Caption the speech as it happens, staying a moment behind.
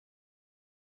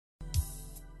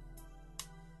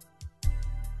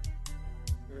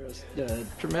You're a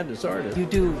tremendous artist. You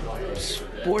do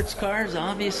sports cars,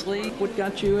 obviously. What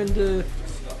got you into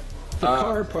the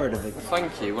car part of it?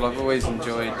 Thank you. Well, I've always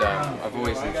enjoyed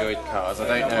cars.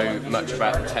 I don't know much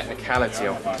about the technicality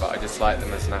of them, but I just like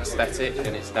them as an aesthetic,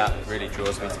 and it's that really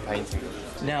draws me to painting them.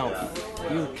 Now,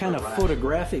 you're kind of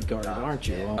photographic art, aren't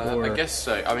you? I guess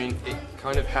so. I mean, it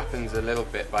kind of happens a little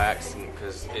bit by accident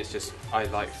because it's just I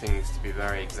like things to be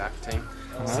very exacting,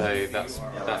 so that's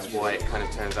why it kind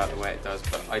of turns out the way it does.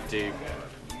 But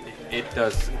it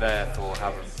does therefore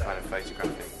have a kind of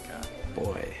photographic.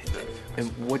 Boy, and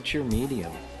what's your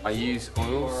medium? I use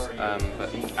oils,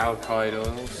 but alkyd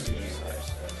oils, so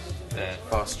they're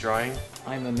fast drying.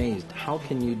 I'm amazed. How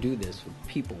can you do this with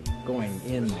people going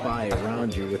in by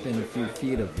around you within a few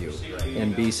feet of you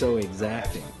and be so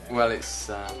exacting? Well, it's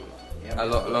a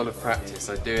lot of practice.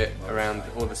 I do it around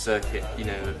all the circuit,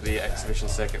 the exhibition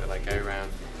circuit that I go around.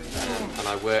 And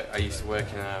I used to work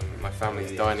in my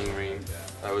family's dining room.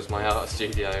 That was my art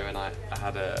studio, and I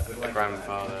had a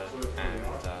grandfather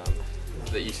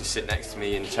that used to sit next to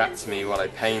me and chat to me while I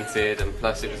painted, and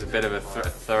plus it was a bit of a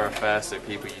thoroughfare, so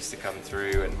people used to come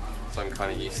through, and so I'm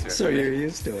kind of used to it. So really. You're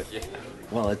used to it. Yeah.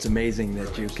 Well, it's amazing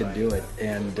that you can do it.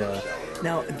 And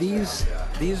now these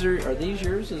are these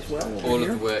yours as well? All of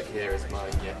the work here is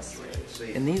mine, yes.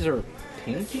 And these are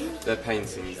paintings? They're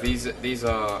paintings. These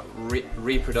are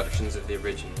reproductions of the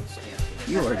originals.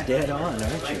 You are dead on,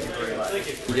 aren't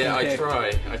you? Yeah, I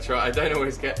try. I don't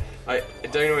always get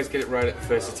it right at the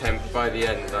first attempt. By the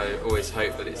end, I always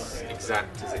hope that it's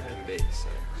exact as it can be. So.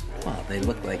 Wow, they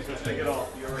look like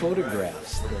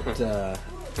photographs that.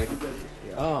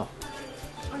 Oh,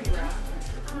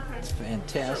 it's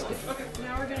fantastic.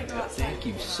 Thank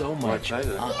you so much.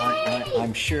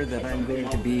 I'm sure that I'm going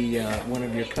to be one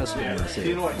of your customers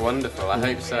here. Wonderful. I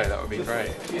hope so. That would be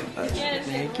great.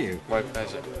 Thank you. My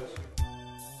pleasure.